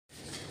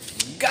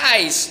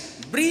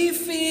Guys,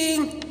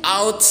 briefing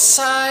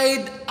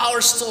outside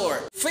our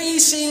store,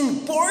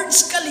 facing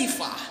Burj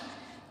Khalifa.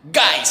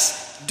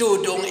 Guys,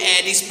 Dodong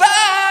Ed is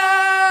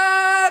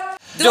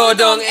back!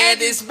 Dodong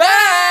Ed is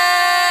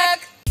back!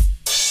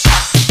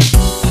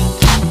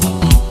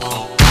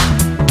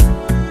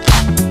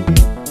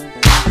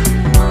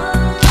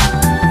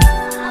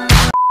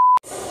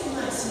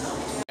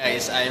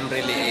 Guys, I'm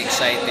really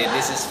excited.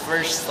 This is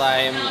first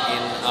time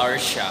in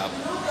our shop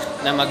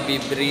na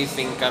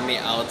magbi-briefing kami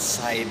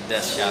outside the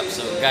shop.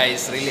 So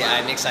guys, really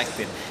I'm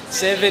excited.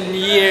 7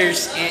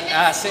 years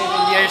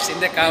in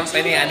the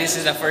company and this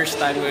is the first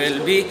time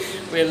we'll be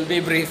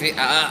briefing.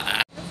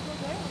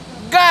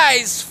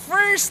 Guys,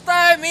 first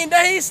time in the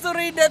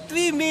history that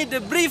we made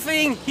the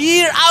briefing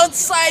here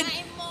outside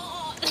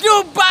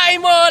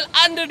Dubai Mall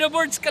under the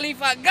Burj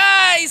Khalifa.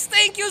 Guys,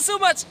 thank you so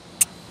much.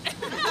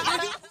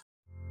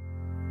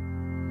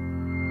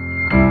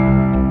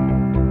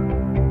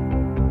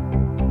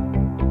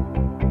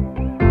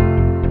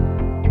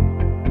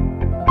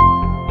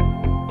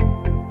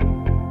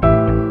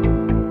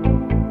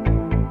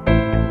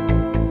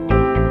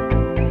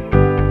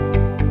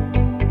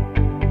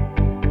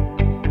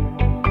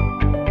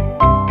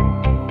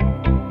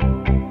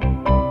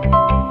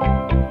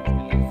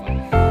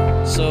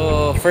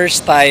 So,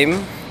 first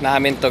time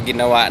namin to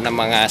ginawa ng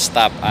mga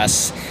staff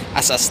as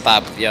a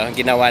staff. Yun,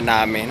 ginawa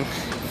namin.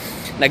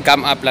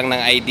 Nag-come up lang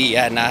ng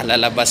idea na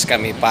lalabas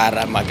kami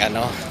para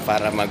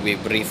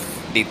mag-brief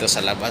dito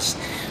sa labas.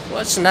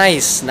 What's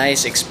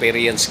nice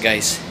experience,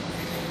 guys.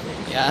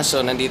 Yeah, so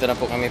nandito na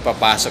po kami,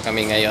 papasok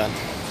kami ngayon.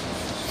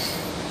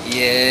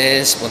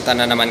 Yes, punta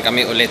na naman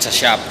kami ulit sa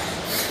shop.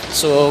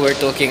 So, we're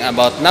talking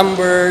about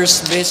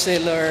numbers,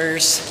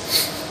 bestsellers,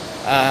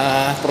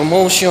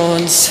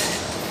 promotions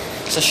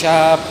sa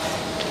shop,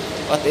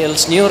 what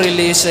else, new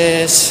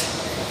releases,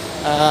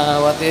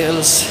 what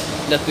else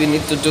that we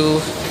need to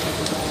do.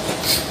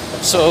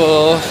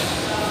 So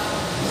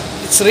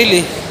it's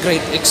really great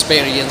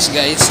experience,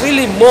 guys. It's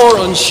really more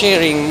on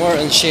sharing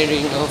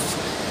of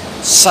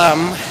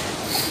some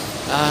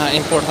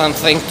important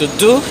thing to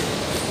do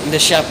in the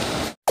shop.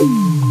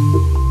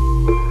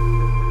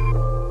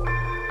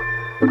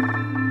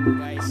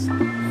 Guys,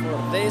 for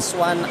this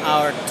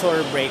 1-hour tour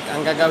break,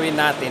 ang gagawin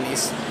natin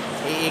is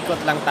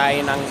iikot lang tayo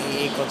ng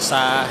iikot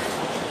sa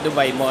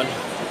Dubai Mall.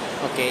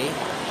 Okay?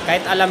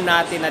 Kahit alam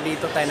natin na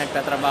dito tayo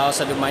nagtatrabaho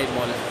sa Dubai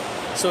Mall.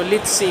 So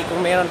let's see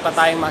kung meron pa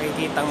tayong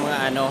makikitang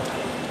mga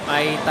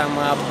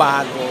mga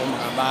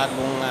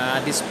bagong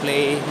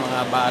display,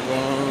 mga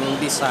bagong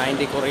design,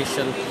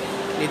 decoration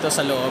dito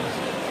sa loob.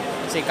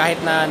 Kasi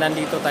kahit na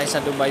nandito tayo sa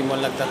Dubai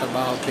Mall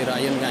nagtatrabaho, pero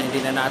ayun nga, hindi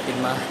na natin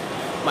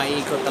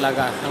maiikot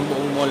talaga ang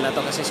buong mall na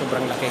to kasi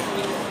sobrang laki.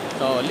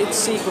 So, let's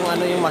see kung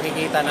ano yung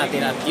makikita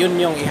natin at yun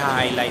yung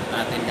i-highlight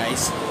natin,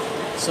 guys.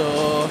 So,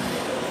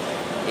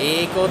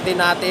 iikutin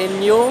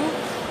natin yung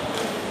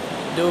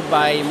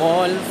Dubai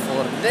Mall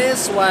for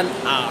this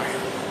 1-hour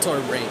tour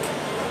break.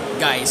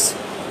 Guys,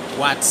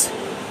 watch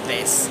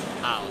this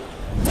out.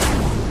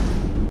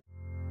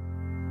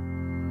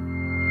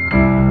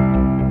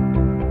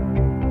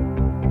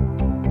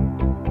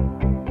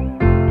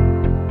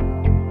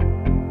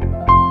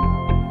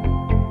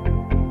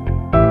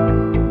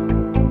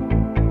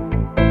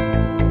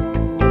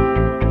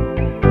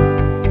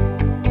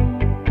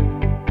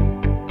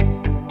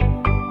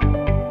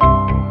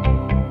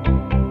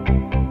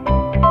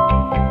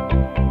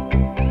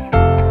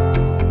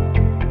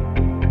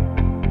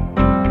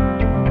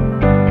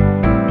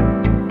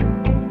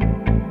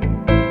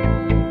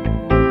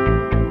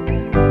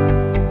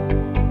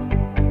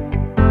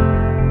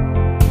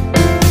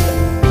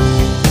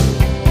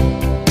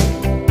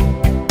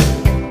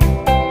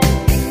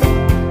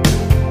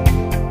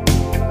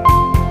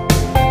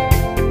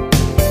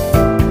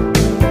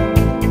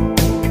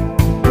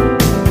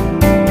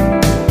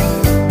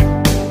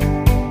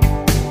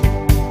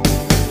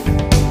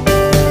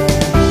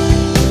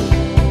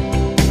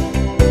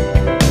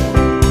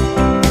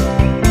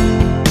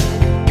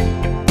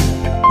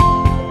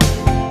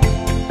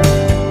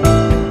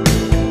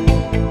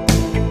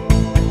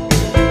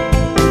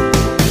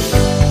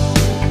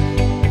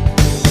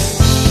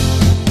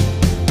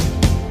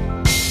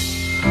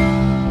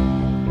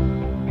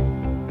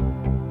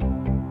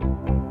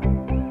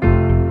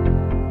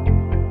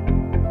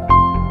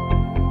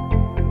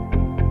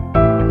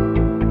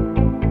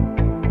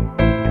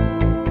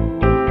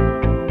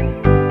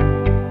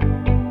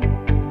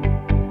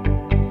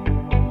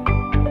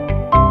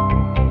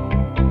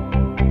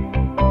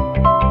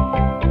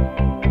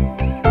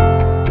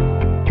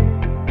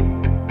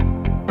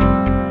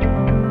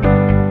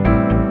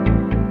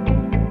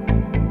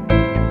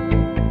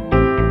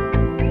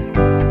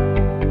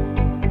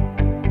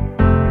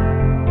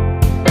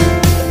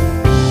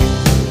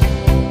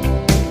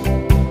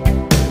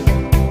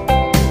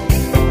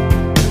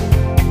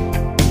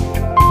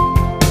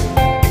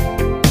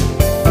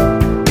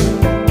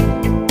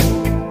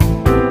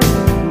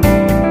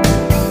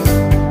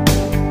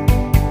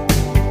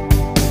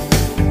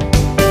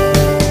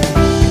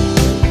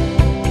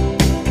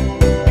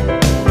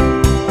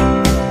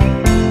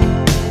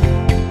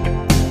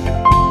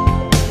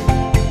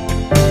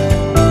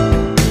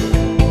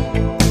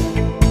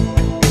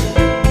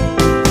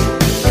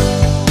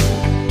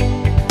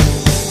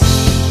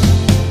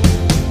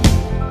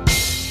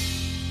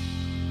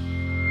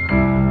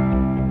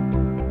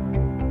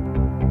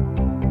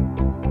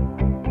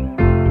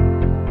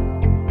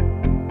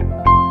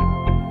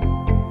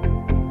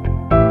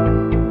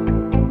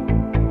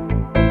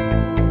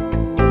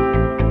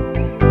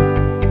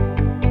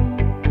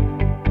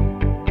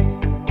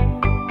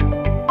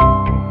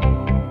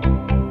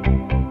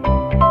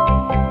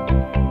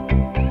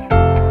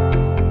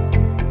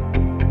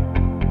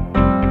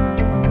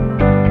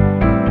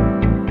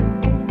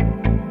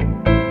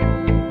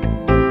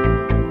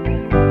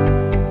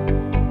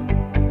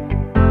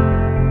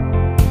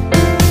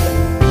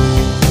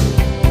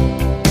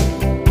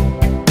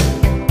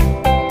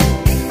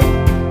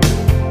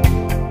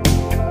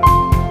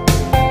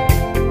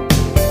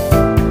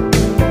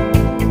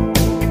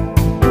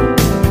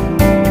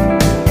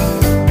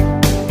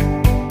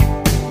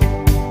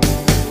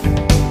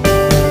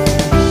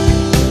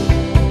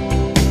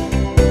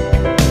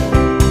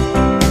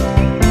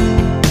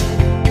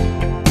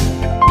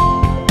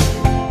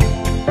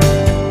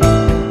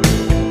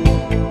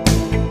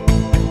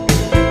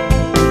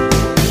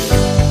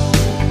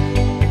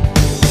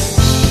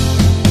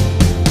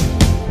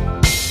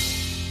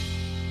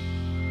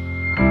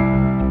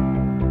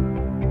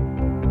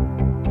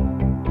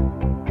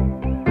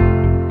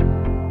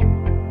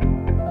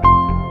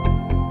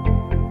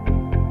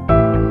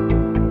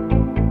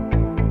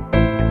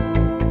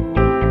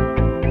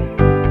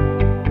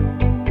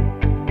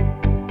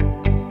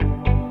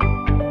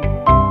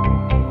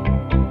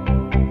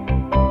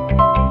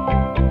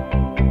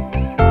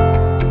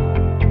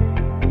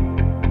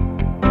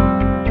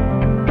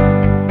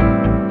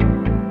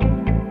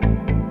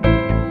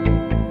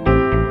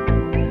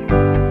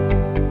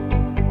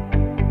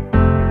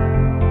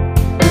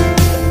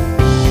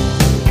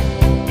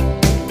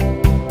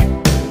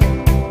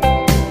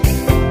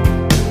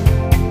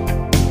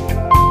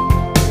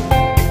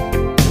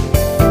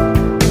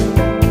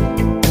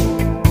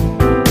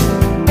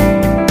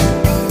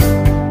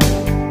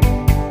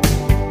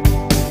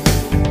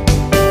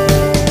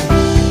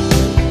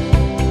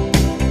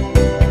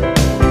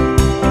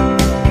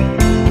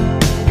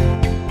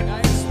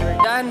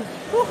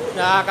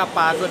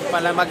 nakakapagod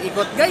pala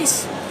mag-ikot,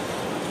 guys.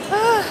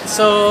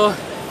 So,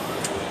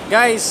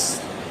 guys,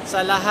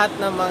 sa lahat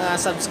ng mga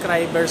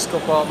subscribers ko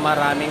po,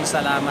 maraming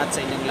salamat sa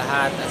inyong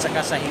lahat. At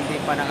saka sa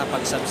hindi pa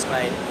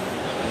nakapag-subscribe,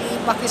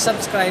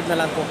 paki-subscribe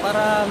na lang po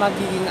para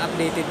magiging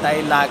updated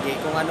tayo lagi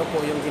kung ano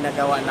po yung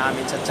ginagawa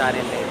namin sa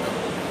channel na ito.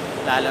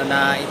 Lalo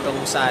na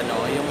itong sa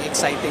yung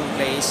exciting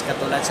place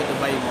katulad sa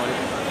Dubai Mall.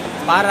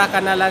 Para ka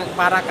na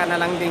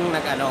lang ding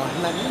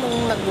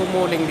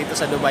nagmumuling dito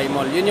sa Dubai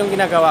Mall. Yun yung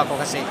ginagawa ko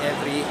kasi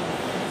every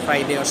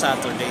Friday or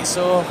Saturday.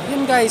 So,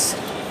 yun guys,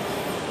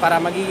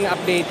 para magiging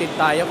updated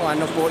tayo kung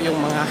ano po yung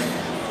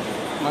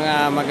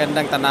mga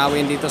magandang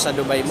tanawin dito sa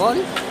Dubai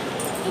Mall.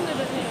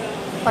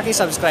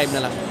 Paki-subscribe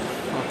na lang.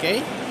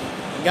 Okay?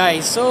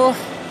 Guys, so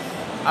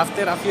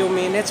after a few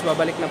minutes,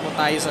 babalik na po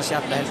tayo sa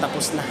shop dahil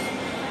tapos na.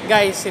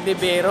 Guys, hindi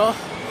biro,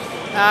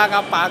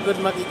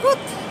 nakakapagod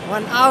mag-ikot.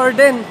 1 hour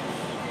din.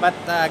 But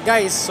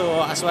guys,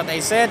 so as what I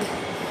said,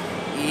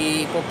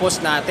 ipopost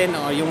natin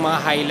yung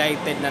mga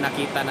highlighted na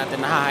nakita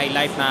natin,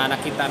 na-highlight na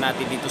nakita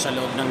natin dito sa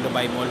loob ng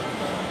Dubai Mall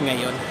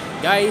ngayon.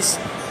 Guys,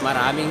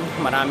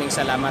 maraming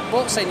salamat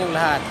po sa inyong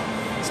lahat.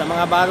 Sa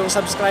mga bagong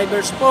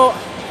subscribers po,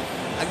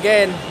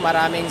 again,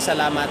 maraming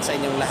salamat sa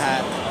inyong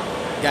lahat.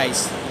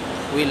 Guys,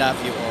 we love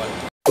you all.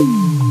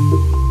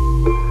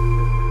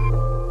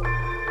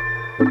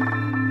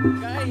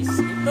 Guys,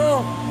 ito,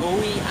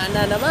 uwian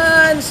na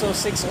naman. So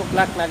 6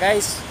 o'clock na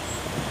guys.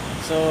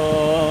 So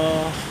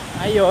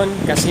ayun,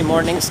 kasi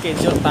morning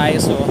schedule tayo.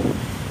 So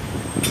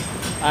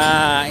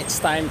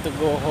it's time to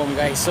go home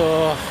guys.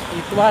 So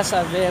it was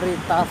a very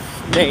tough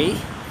day.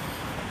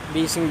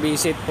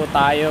 Busy po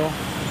tayo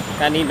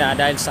kanina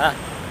dahil sa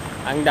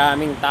ang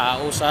daming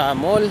tao sa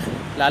mall.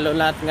 Lalo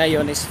na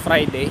ngayon is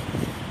Friday.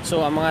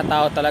 So ang mga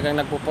tao talagang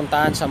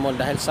nagpupuntahan sa mall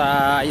dahil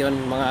sa ayun,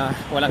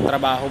 mga walang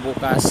trabaho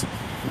bukas.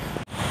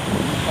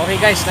 Okay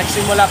guys,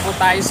 nagsimula po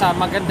tayo sa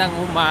magandang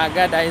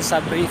umaga dahil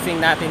sa briefing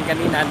natin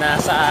kanina na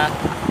sa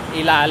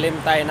ilalim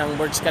tayo ng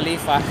Burj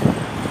Khalifa.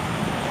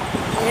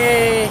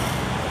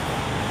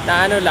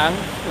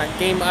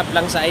 Nag-came up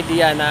lang sa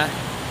idea na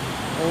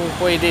kung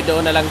pwede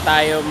doon na lang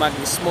tayo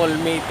mag-small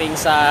meeting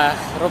sa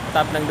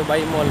rooftop ng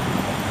Dubai Mall.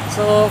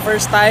 So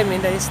first time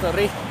in the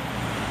history,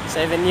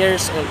 7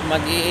 years old,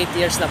 mag-8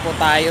 years na po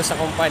tayo sa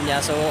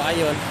kumpanya. So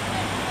ayun,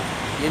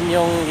 yun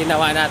yung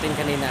ginawa natin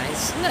kanina.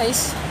 It's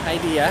nice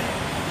idea.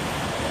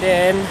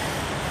 Then,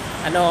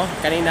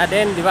 kanina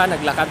din, di ba,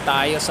 naglakad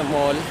tayo sa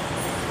mall.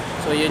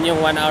 So, yun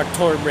yung 1 hour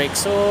tour break.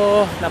 So,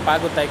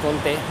 napagod tayo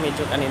konti.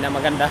 Medyo kanina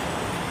maganda.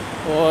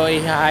 O,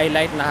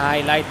 i-highlight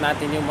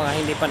natin yung mga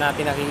hindi pa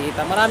natin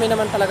nakikita. Marami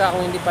naman talaga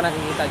akong hindi pa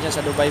nakikita dyan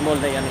sa Dubai Mall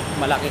na yan.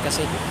 Malaki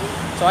kasi.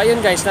 So, ayun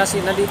guys,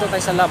 nandito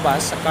tayo sa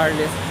labas, sa car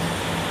lift.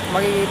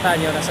 Makikita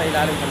nyo, nasa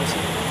ilalim kami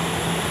siya.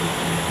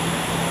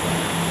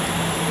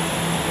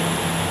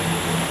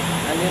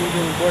 Ano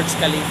yung Burj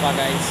Khalifa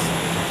guys.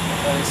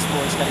 So, is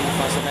Burj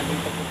Khalifa. So,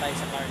 nandito po tayo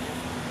sa car lift.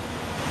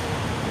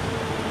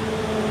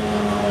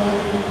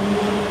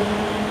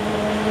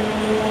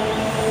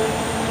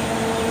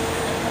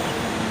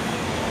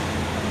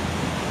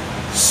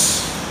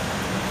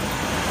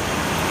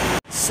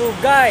 So,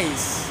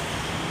 guys,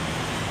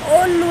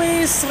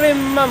 always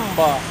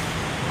remember,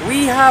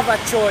 we have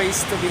a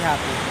choice to be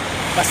happy.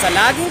 Basta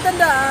laging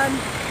tandaan,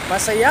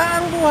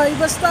 masaya ang buhay,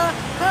 basta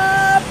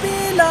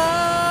happy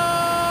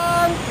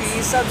lang.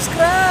 Please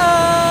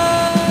subscribe!